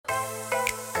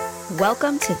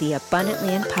Welcome to the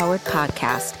Abundantly Empowered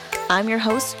Podcast. I'm your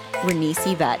host, Renice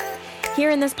Yvette.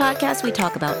 Here in this podcast, we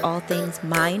talk about all things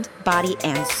mind, body,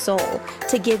 and soul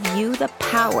to give you the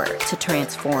power to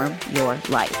transform your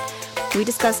life. We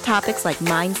discuss topics like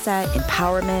mindset,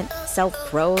 empowerment,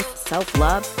 self-growth,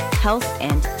 self-love, health,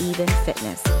 and even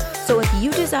fitness. So if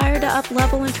you desire to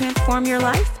up-level and transform your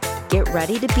life, get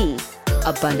ready to be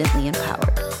abundantly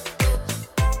empowered.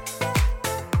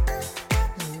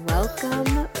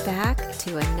 Welcome back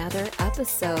to another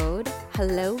episode.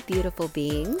 Hello, beautiful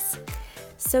beings.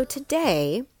 So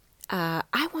today,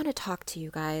 I want to talk to you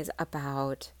guys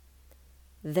about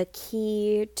the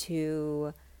key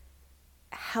to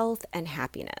health and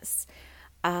happiness.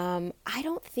 I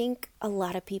don't think a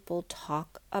lot of people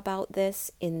talk about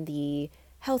this in the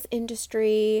health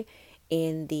industry,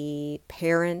 in the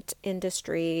parent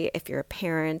industry. If you're a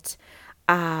parent,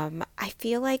 I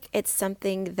feel like it's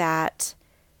something that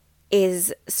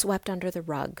is swept under the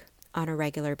rug on a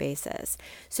regular basis.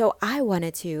 So I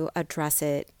wanted to address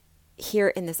it here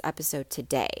in this episode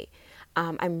today.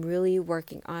 I'm really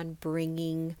working on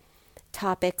bringing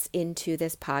topics into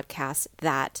this podcast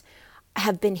that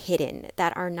have been hidden,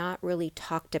 that are not really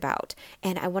talked about.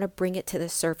 And I want to bring it to the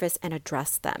surface and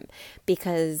address them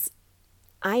because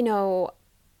I know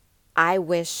I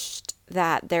wished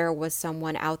that there was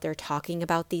someone out there talking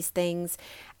about these things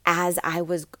as I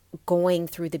was going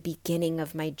through the beginning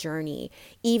of my journey.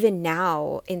 Even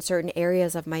now, in certain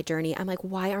areas of my journey, I'm like,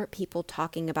 why aren't people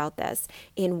talking about this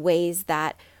in ways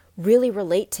that really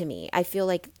relate to me? I feel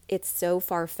like it's so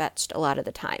far-fetched a lot of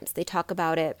the times. They talk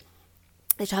about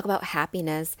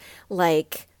happiness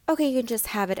like, okay, you can just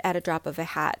have it at a drop of a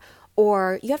hat.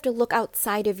 Or you have to look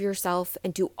outside of yourself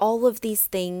and do all of these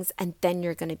things and then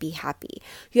you're going to be happy.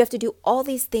 You have to do all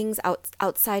these things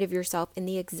outside of yourself in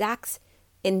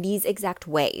these exact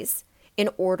ways in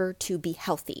order to be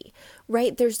healthy,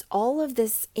 right? There's all of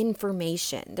this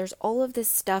information. There's all of this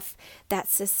stuff that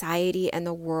society and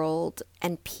the world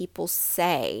and people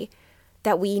say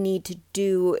that we need to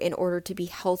do in order to be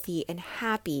healthy and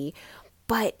happy,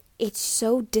 but it's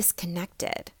so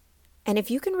disconnected. And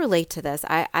if you can relate to this,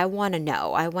 I want to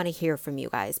know. I want to hear from you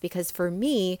guys because for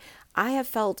me, I have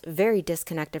felt very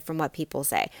disconnected from what people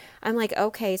say. I'm like,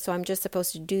 okay, so I'm just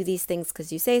supposed to do these things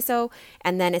because you say so,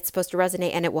 and then it's supposed to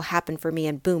resonate and it will happen for me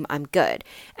and boom, I'm good.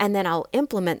 And then I'll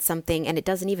implement something and it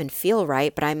doesn't even feel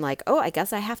right, but I'm like, oh, I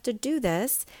guess I have to do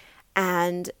this.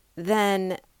 And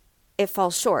then it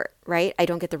falls short, right? I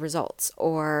don't get the results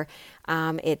or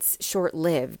it's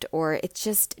short-lived or it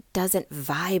just doesn't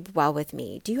vibe well with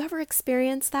me. Do you ever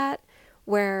experience that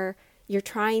where you're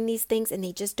trying these things and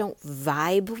they just don't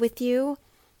vibe with you?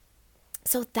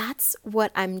 So that's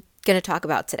what I'm going to talk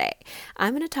about today.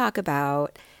 I'm going to talk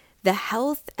about the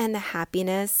health and the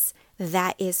happiness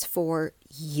that is for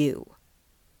you.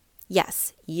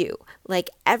 Yes, you. Like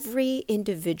every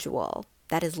individual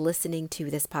that is listening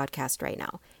to this podcast right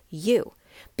now. You,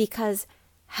 because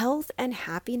health and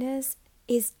happiness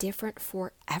is different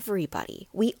for everybody.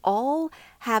 We all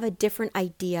have a different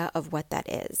idea of what that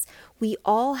is. We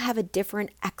all have a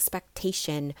different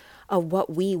expectation of what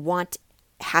we want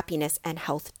happiness and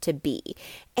health to be.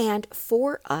 And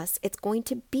for us, it's going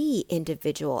to be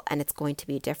individual and it's going to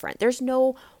be different. There's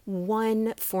no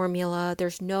one formula.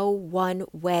 There's no one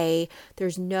way.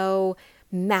 There's no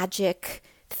magic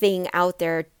thing out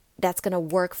there that's going to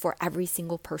work for every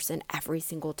single person every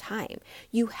single time.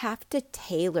 You have to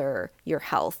tailor your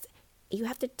health. You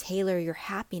have to tailor your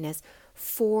happiness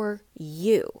for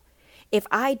you. If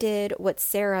I did what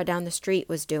Sarah down the street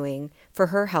was doing for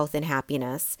her health and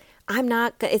happiness,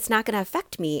 it's not going to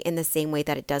affect me in the same way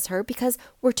that it does her because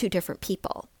we're two different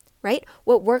people, right?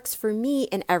 What works for me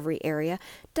in every area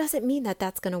doesn't mean that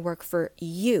that's going to work for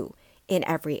you in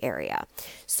every area.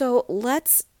 So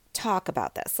let's talk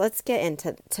about this. Let's get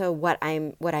into what I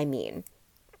mean.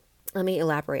 Let me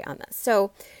elaborate on this.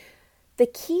 So the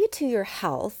key to your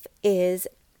health is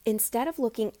instead of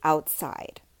looking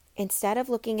outside, instead of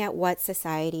looking at what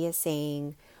society is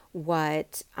saying,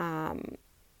 what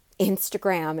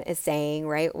Instagram is saying,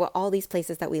 right? Well, all these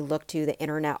places that we look to, the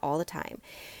internet all the time.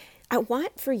 I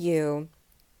want for you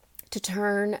to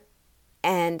turn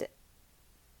and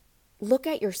look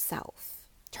at yourself.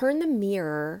 Turn the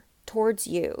mirror towards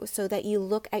you so that you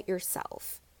look at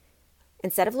yourself.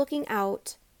 Instead of looking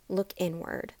out, look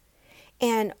inward.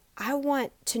 And I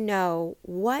want to know,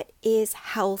 what is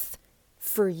health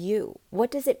for you? What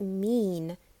does it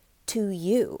mean to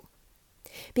you?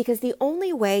 Because the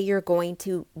only way you're going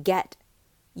to get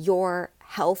your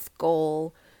health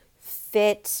goal,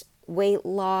 fit, weight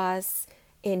loss,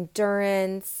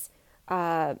 endurance,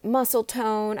 muscle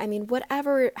tone. I mean,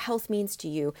 whatever health means to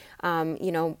you,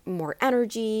 more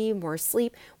energy, more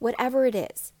sleep, whatever it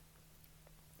is,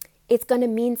 it's going to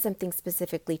mean something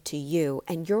specifically to you,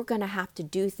 and you're going to have to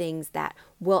do things that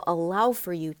will allow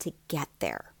for you to get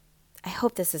there. I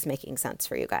hope this is making sense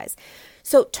for you guys.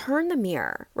 So turn the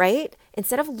mirror, right?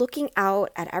 Instead of looking out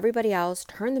at everybody else,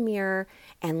 turn the mirror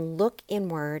and look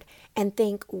inward and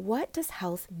think, what does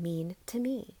health mean to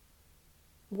me?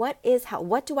 What is health?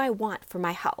 What do I want for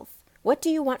my health? What do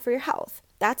you want for your health?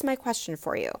 That's my question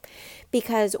for you.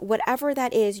 Because whatever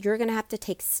that is, you're going to have to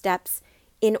take steps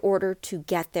in order to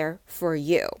get there for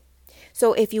you.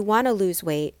 So if you want to lose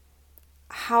weight,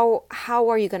 how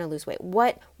are you going to lose weight?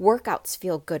 What workouts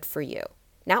feel good for you?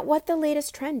 Not what the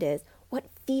latest trend is, what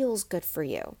feels good for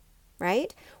you,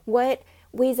 right? What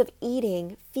ways of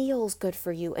eating feels good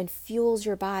for you and fuels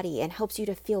your body and helps you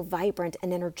to feel vibrant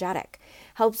and energetic,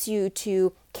 helps you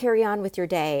to carry on with your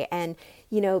day and,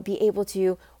 be able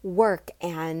to work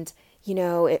and,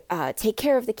 take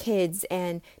care of the kids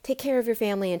and take care of your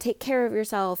family and take care of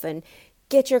yourself and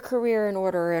get your career in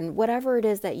order and whatever it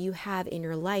is that you have in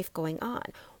your life going on.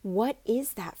 What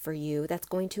is that for you that's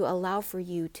going to allow for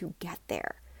you to get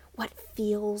there? What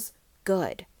feels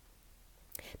good?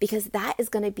 Because that is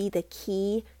going to be the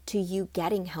key to you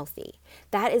getting healthy.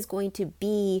 That is going to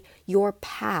be your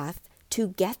path to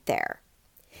get there.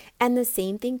 And the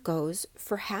same thing goes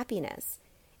for happiness.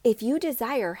 If you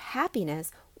desire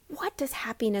happiness, what does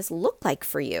happiness look like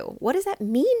for you? What does that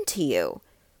mean to you?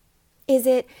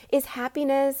 Is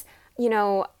happiness,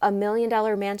 $1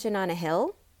 million mansion on a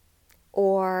hill?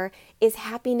 Or is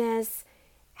happiness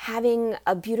having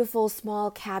a beautiful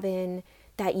small cabin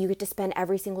that you get to spend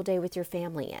every single day with your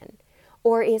family in?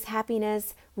 Or is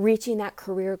happiness reaching that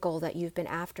career goal that you've been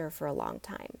after for a long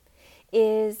time?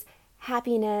 Is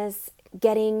happiness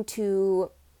getting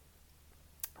to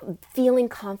feeling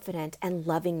confident and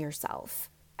loving yourself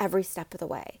every step of the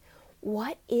way?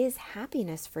 What is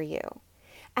happiness for you?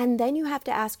 And then you have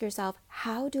to ask yourself,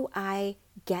 how do I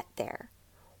get there?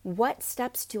 What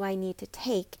steps do I need to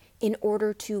take in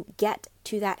order to get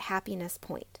to that happiness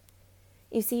point?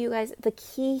 You see, you guys, the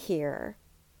key here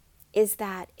is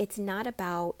that it's not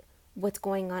about what's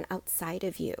going on outside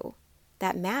of you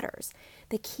that matters.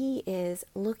 The key is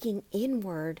looking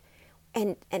inward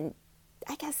and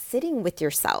I guess sitting with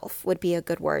yourself would be a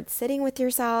good word. Sitting with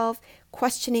yourself,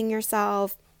 questioning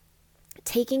yourself,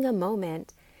 taking a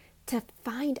moment to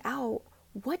find out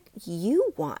what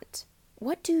you want.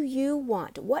 What do you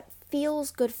want? What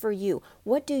feels good for you?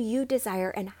 What do you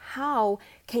desire and how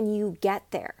can you get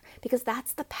there? Because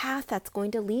that's the path that's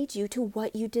going to lead you to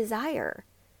what you desire.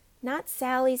 Not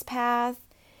Sally's path,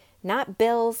 not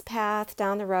Bill's path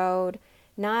down the road,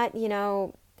 not,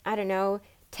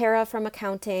 Tara from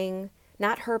accounting,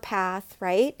 not her path,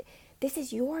 right? This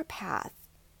is your path.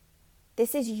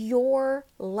 This is your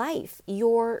life,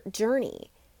 your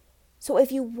journey. So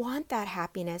if you want that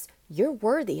happiness, you're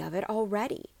worthy of it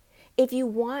already. If you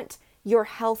want your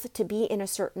health to be in a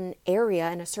certain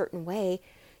area, in a certain way,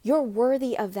 you're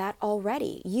worthy of that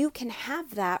already. You can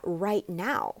have that right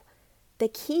now. The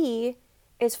key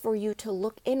is for you to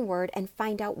look inward and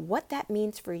find out what that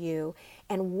means for you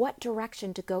and what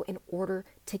direction to go in order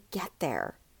to get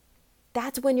there.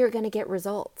 That's when you're going to get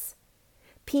results.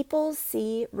 People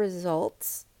see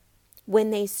results when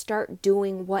they start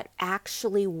doing what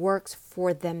actually works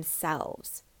for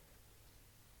themselves.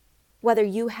 Whether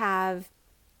you have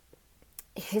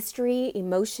history,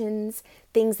 emotions,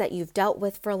 things that you've dealt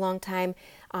with for a long time,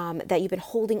 that you've been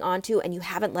holding on to and you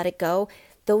haven't let it go,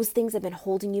 those things have been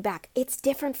holding you back. It's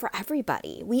different for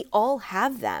everybody. We all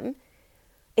have them.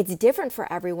 It's different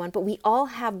for everyone, but we all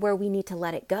have where we need to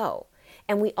let it go.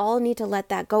 And we all need to let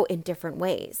that go in different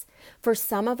ways. For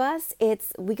some of us,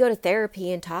 we go to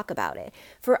therapy and talk about it.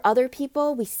 For other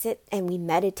people, we sit and we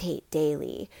meditate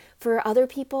daily. For other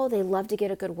people, they love to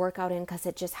get a good workout in because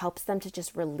it just helps them to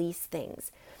just release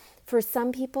things. For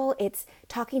some people, it's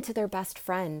talking to their best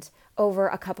friend over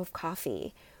a cup of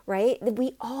coffee, right?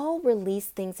 We all release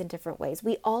things in different ways.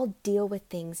 We all deal with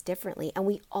things differently, and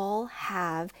we all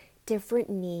have different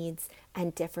needs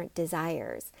and different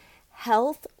desires.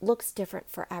 Health looks different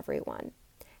for everyone.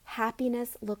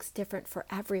 Happiness looks different for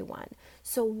everyone.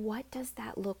 So what does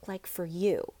that look like for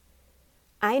you?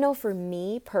 I know for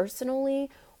me personally,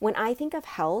 when I think of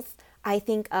health, I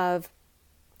think of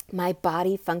my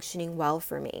body functioning well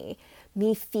for me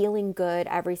feeling good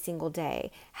every single day,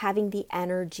 having the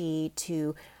energy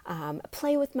to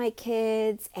play with my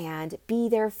kids and be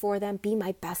there for them, be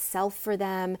my best self for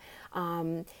them.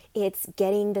 It's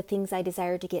getting the things I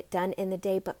desire to get done in the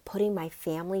day, but putting my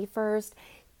family first,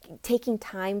 taking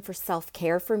time for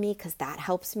self-care for me because that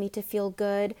helps me to feel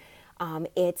good.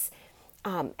 It's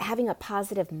having a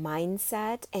positive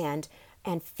mindset and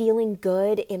feeling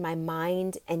good in my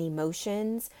mind and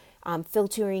emotions,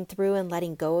 filtering through and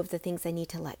letting go of the things I need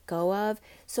to let go of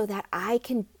so that I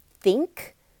can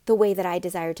think the way that I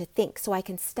desire to think, so I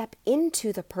can step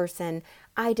into the person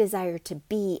I desire to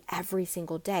be every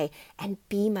single day and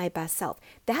be my best self.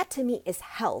 That to me is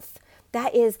health.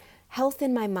 That is health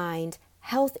in my mind,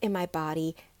 health in my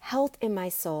body, health in my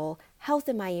soul, health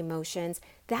in my emotions.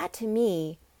 That to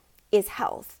me is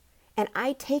health. And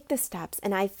I take the steps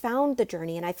and I found the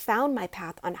journey and I found my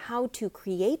path on how to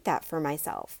create that for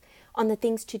myself, on the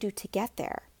things to do to get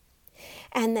there.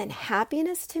 And then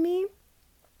happiness to me,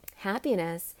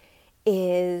 happiness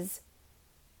is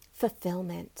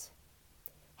fulfillment.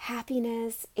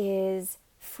 Happiness is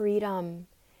freedom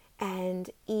and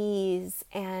ease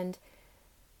and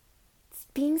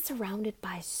being surrounded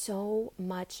by so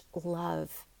much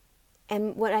love.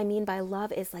 And what I mean by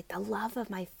love is like the love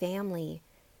of my family,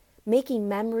 making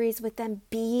memories with them,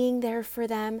 being there for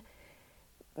them,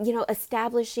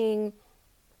 establishing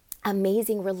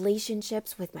amazing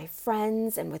relationships with my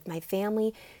friends and with my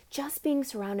family, just being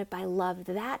surrounded by love.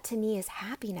 That to me is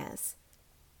happiness.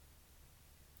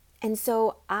 And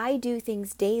so I do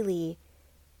things daily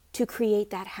to create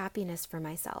that happiness for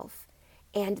myself.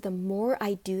 And the more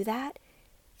I do that,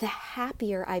 the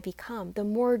happier I become, the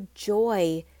more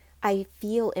joy I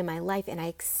feel in my life and I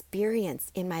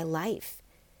experience in my life.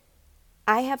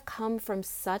 I have come from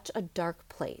such a dark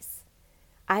place.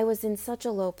 I was in such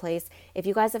a low place. If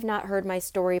you guys have not heard my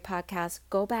story podcast,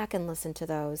 go back and listen to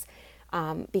those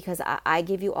because I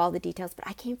give you all the details. But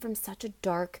I came from such a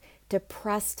dark,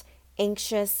 depressed,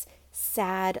 anxious,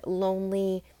 sad,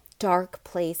 lonely, dark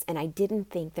place. And I didn't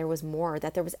think there was more,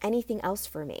 that there was anything else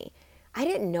for me. I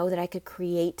didn't know that I could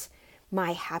create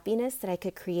my happiness, that I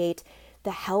could create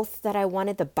the health that I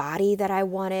wanted, the body that I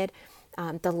wanted,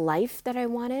 the life that I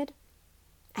wanted.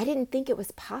 I didn't think it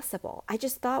was possible. I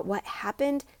just thought what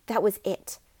happened, that was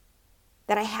it.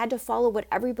 That I had to follow what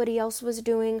everybody else was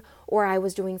doing or I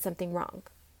was doing something wrong.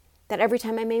 That every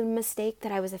time I made a mistake,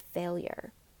 that I was a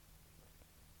failure.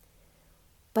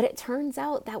 But it turns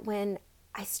out that when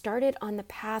I started on the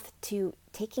path to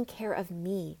taking care of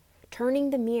me,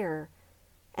 turning the mirror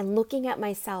and looking at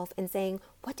myself and saying,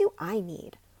 what do I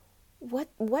need? What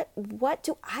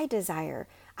do I desire?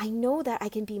 I know that I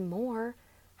can be more.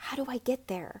 How do I get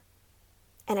there?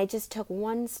 And I just took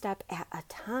one step at a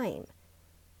time.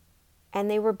 And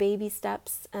they were baby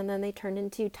steps, and then they turned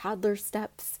into toddler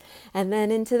steps, and then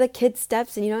into the kid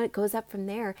steps, and it goes up from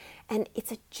there. And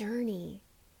it's a journey.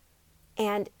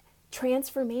 And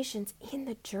transformations in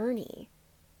the journey.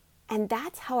 And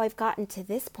that's how I've gotten to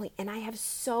this point, and I have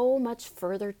so much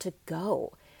further to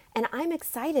go. And I'm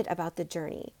excited about the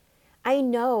journey. I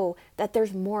know that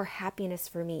there's more happiness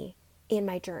for me in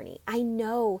my journey. I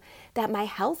know that my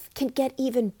health can get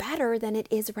even better than it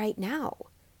is right now.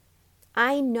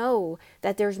 I know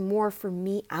that there's more for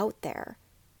me out there.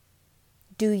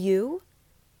 Do you?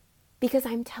 Because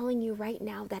I'm telling you right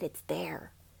now that it's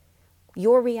there.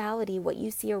 Your reality, what you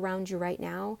see around you right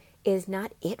now, is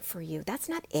not it for you. That's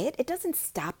not it. It doesn't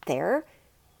stop there.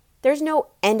 There's no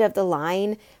end of the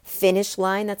line, finish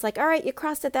line that's like, all right, you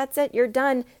crossed it, that's it, you're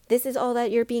done. This is all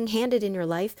that you're being handed in your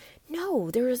life.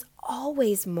 No, there is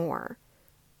always more.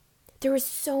 There is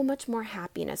so much more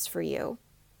happiness for you.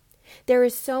 There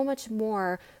is so much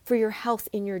more for your health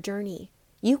in your journey.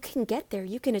 You can get there.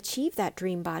 You can achieve that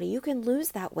dream body. You can lose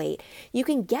that weight. You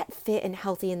can get fit and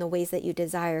healthy in the ways that you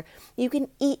desire. You can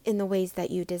eat in the ways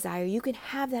that you desire. You can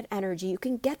have that energy. You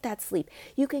can get that sleep.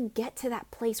 You can get to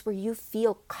that place where you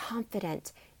feel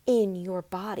confident in your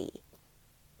body.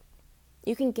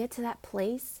 You can get to that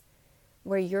place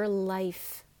where your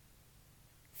life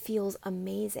feels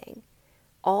amazing.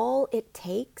 All it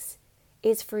takes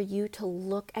is for you to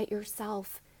look at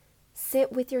yourself,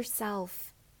 sit with yourself,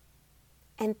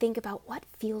 and think about what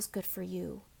feels good for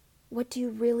you. What do you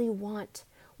really want?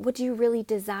 What do you really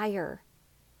desire?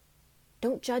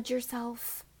 Don't judge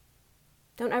yourself.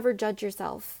 Don't ever judge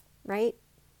yourself, right?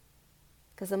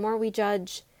 Because the more we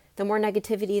judge, the more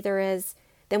negativity there is,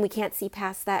 then we can't see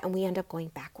past that and we end up going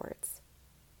backwards.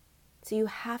 So you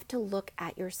have to look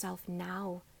at yourself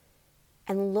now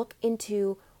and look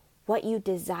into what you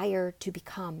desire to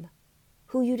become,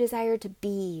 who you desire to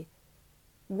be,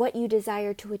 what you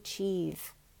desire to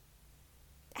achieve,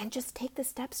 and just take the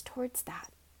steps towards that.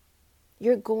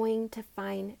 You're going to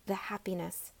find the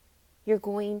happiness. You're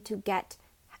going to get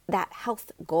that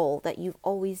health goal that you've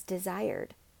always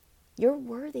desired. You're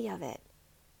worthy of it.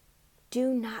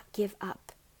 Do not give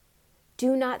up.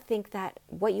 Do not think that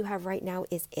what you have right now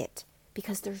is it,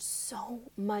 because there's so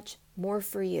much more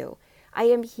for you. I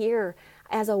am here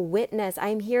as a witness. I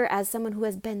am here as someone who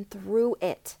has been through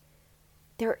it.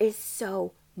 There is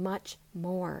so much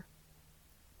more.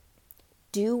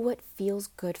 Do what feels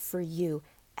good for you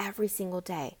every single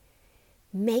day.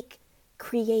 Make,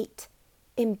 create,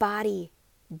 embody,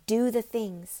 do the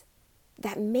things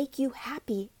that make you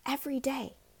happy every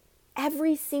day,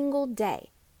 every single day.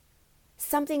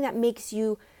 Something that makes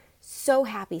you so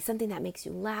happy, something that makes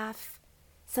you laugh,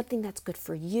 something that's good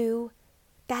for you.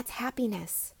 That's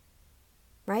happiness,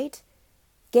 right?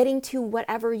 Getting to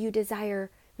whatever you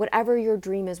desire, whatever your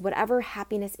dream is, whatever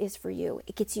happiness is for you,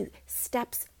 it gets you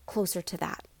steps closer to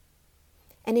that.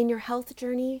 And in your health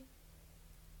journey,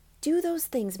 do those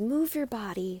things. Move your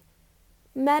body,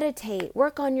 meditate,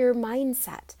 work on your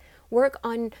mindset, work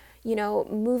on,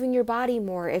 moving your body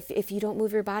more if you don't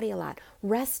move your body a lot,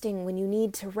 resting when you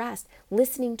need to rest,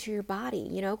 listening to your body,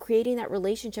 creating that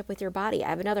relationship with your body. I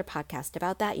have another podcast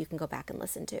about that you can go back and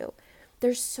listen to.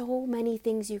 There's so many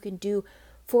things you can do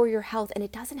for your health, and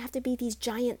it doesn't have to be these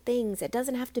giant things. It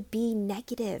doesn't have to be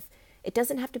negative. It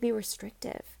doesn't have to be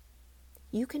restrictive.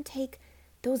 You can take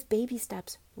those baby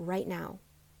steps right now,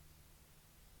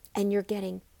 and you're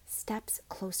getting steps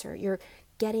closer. You're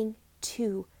getting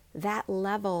to that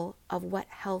level of what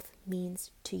health means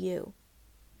to you.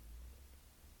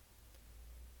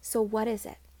 So what is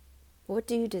it? What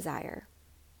do you desire?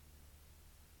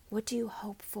 What do you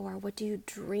hope for? What do you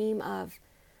dream of?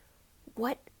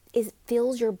 What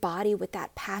fills your body with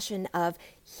that passion of,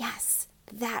 yes,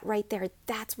 that right there,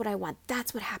 that's what I want.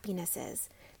 That's what happiness is.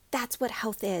 That's what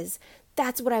health is.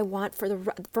 That's what I want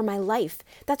for my life.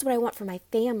 That's what I want for my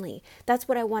family. That's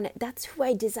what I want. That's who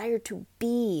I desire to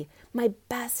be. My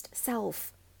best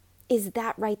self is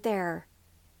that right there.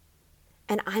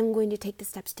 And I'm going to take the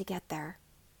steps to get there.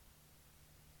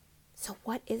 So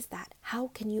what is that? How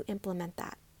can you implement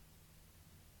that?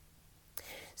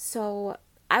 So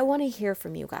I want to hear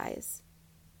from you guys.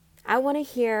 I want to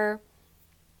hear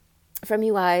from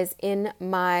you guys in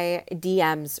my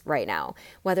DMs right now,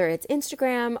 whether it's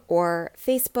Instagram or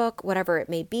Facebook, whatever it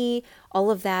may be. All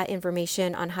of that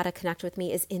information on how to connect with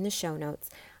me is in the show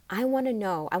notes. I want to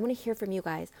know, I want to hear from you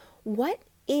guys. What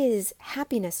is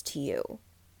happiness to you?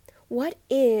 What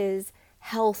is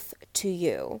health to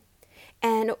you?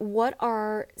 And what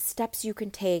are steps you can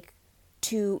take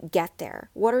to get there?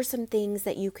 What are some things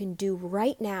that you can do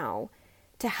right now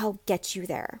to help get you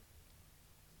there?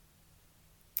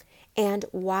 And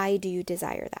why do you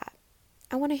desire that?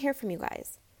 I want to hear from you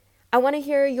guys. I want to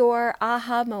hear your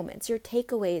aha moments, your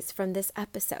takeaways from this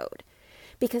episode,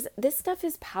 because this stuff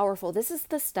is powerful. This is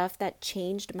the stuff that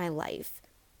changed my life.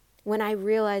 When I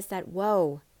realized that,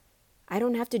 whoa, I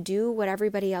don't have to do what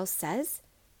everybody else says.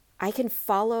 I can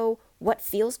follow what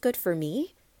feels good for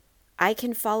me. I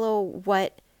can follow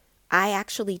what I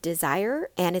actually desire,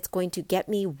 and it's going to get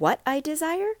me what I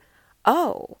desire.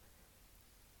 Oh,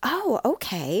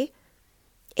 okay.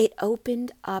 It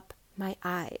opened up my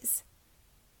eyes,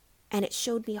 and it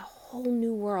showed me a whole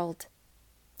new world,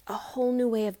 a whole new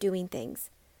way of doing things.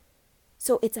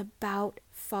 So it's about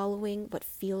following what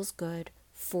feels good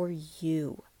for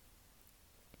you.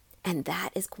 And that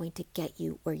is going to get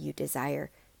you where you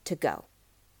desire to go,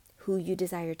 who you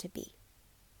desire to be.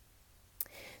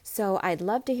 So I'd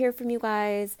love to hear from you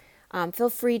guys. Feel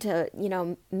free to,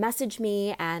 message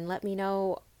me and let me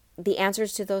know the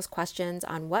answers to those questions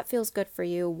on what feels good for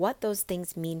you, what those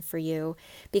things mean for you,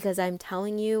 because I'm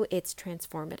telling you, it's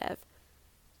transformative.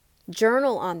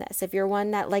 Journal on this. If you're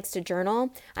one that likes to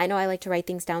journal, I know I like to write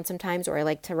things down sometimes, or I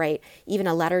like to write even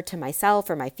a letter to myself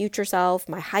or my future self,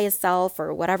 my highest self,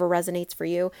 or whatever resonates for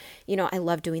you. I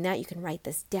love doing that. You can write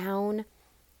this down.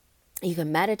 You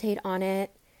can meditate on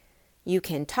it. You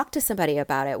can talk to somebody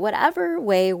about it, whatever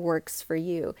way works for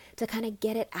you to kind of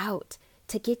get it out,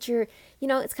 to get your,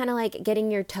 it's kind of like dipping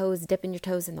your toes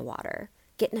in the water,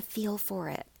 getting a feel for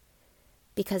it,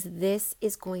 because this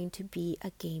is going to be a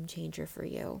game changer for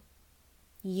you.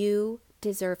 You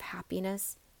deserve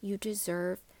happiness. You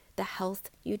deserve the health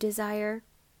you desire.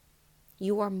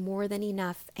 You are more than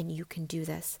enough, and you can do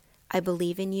this. I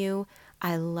believe in you.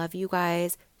 I love you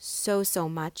guys so, so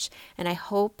much, and I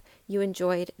hope you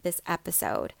enjoyed this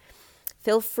episode.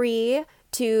 Feel free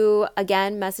to,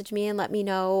 again, message me and let me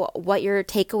know what your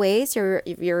takeaways, your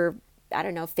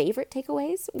favorite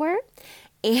takeaways were,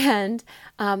 and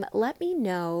let me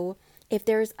know if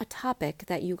there's a topic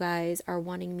that you guys are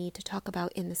wanting me to talk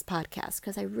about in this podcast,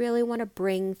 because I really want to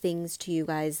bring things to you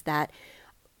guys that,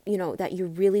 that you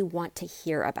really want to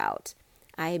hear about.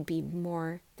 I'd be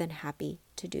more than happy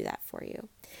to do that for you.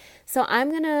 So I'm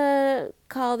going to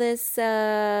call this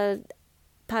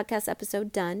podcast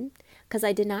episode done because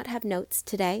I did not have notes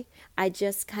today. I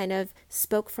just kind of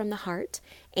spoke from the heart,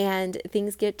 and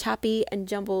things get choppy and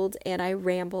jumbled and I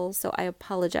ramble, so I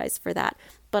apologize for that.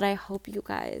 But I hope you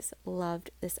guys loved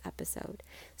this episode.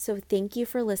 So thank you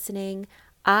for listening.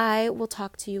 I will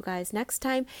talk to you guys next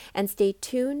time, and stay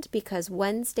tuned because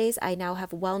Wednesdays, I now have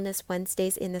Wellness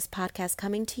Wednesdays in this podcast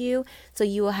coming to you. So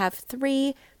you will have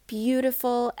 3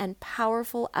 beautiful and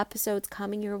powerful episodes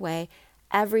coming your way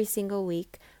every single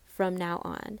week from now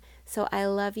on. So I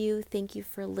love you. Thank you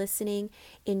for listening.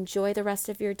 Enjoy the rest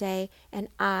of your day, and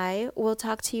I will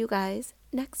talk to you guys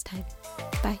next time.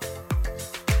 Bye.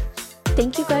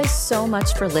 Thank you guys so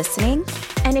much for listening.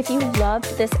 And if you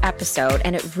loved this episode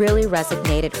and it really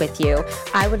resonated with you,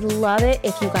 I would love it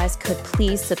if you guys could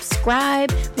please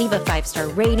subscribe, leave a 5-star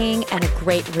rating and a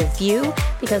great review,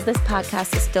 because this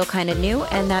podcast is still kind of new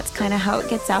and that's kind of how it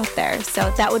gets out there. So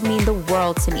that would mean the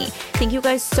world to me. Thank you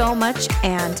guys so much,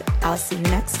 and I'll see you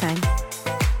next time.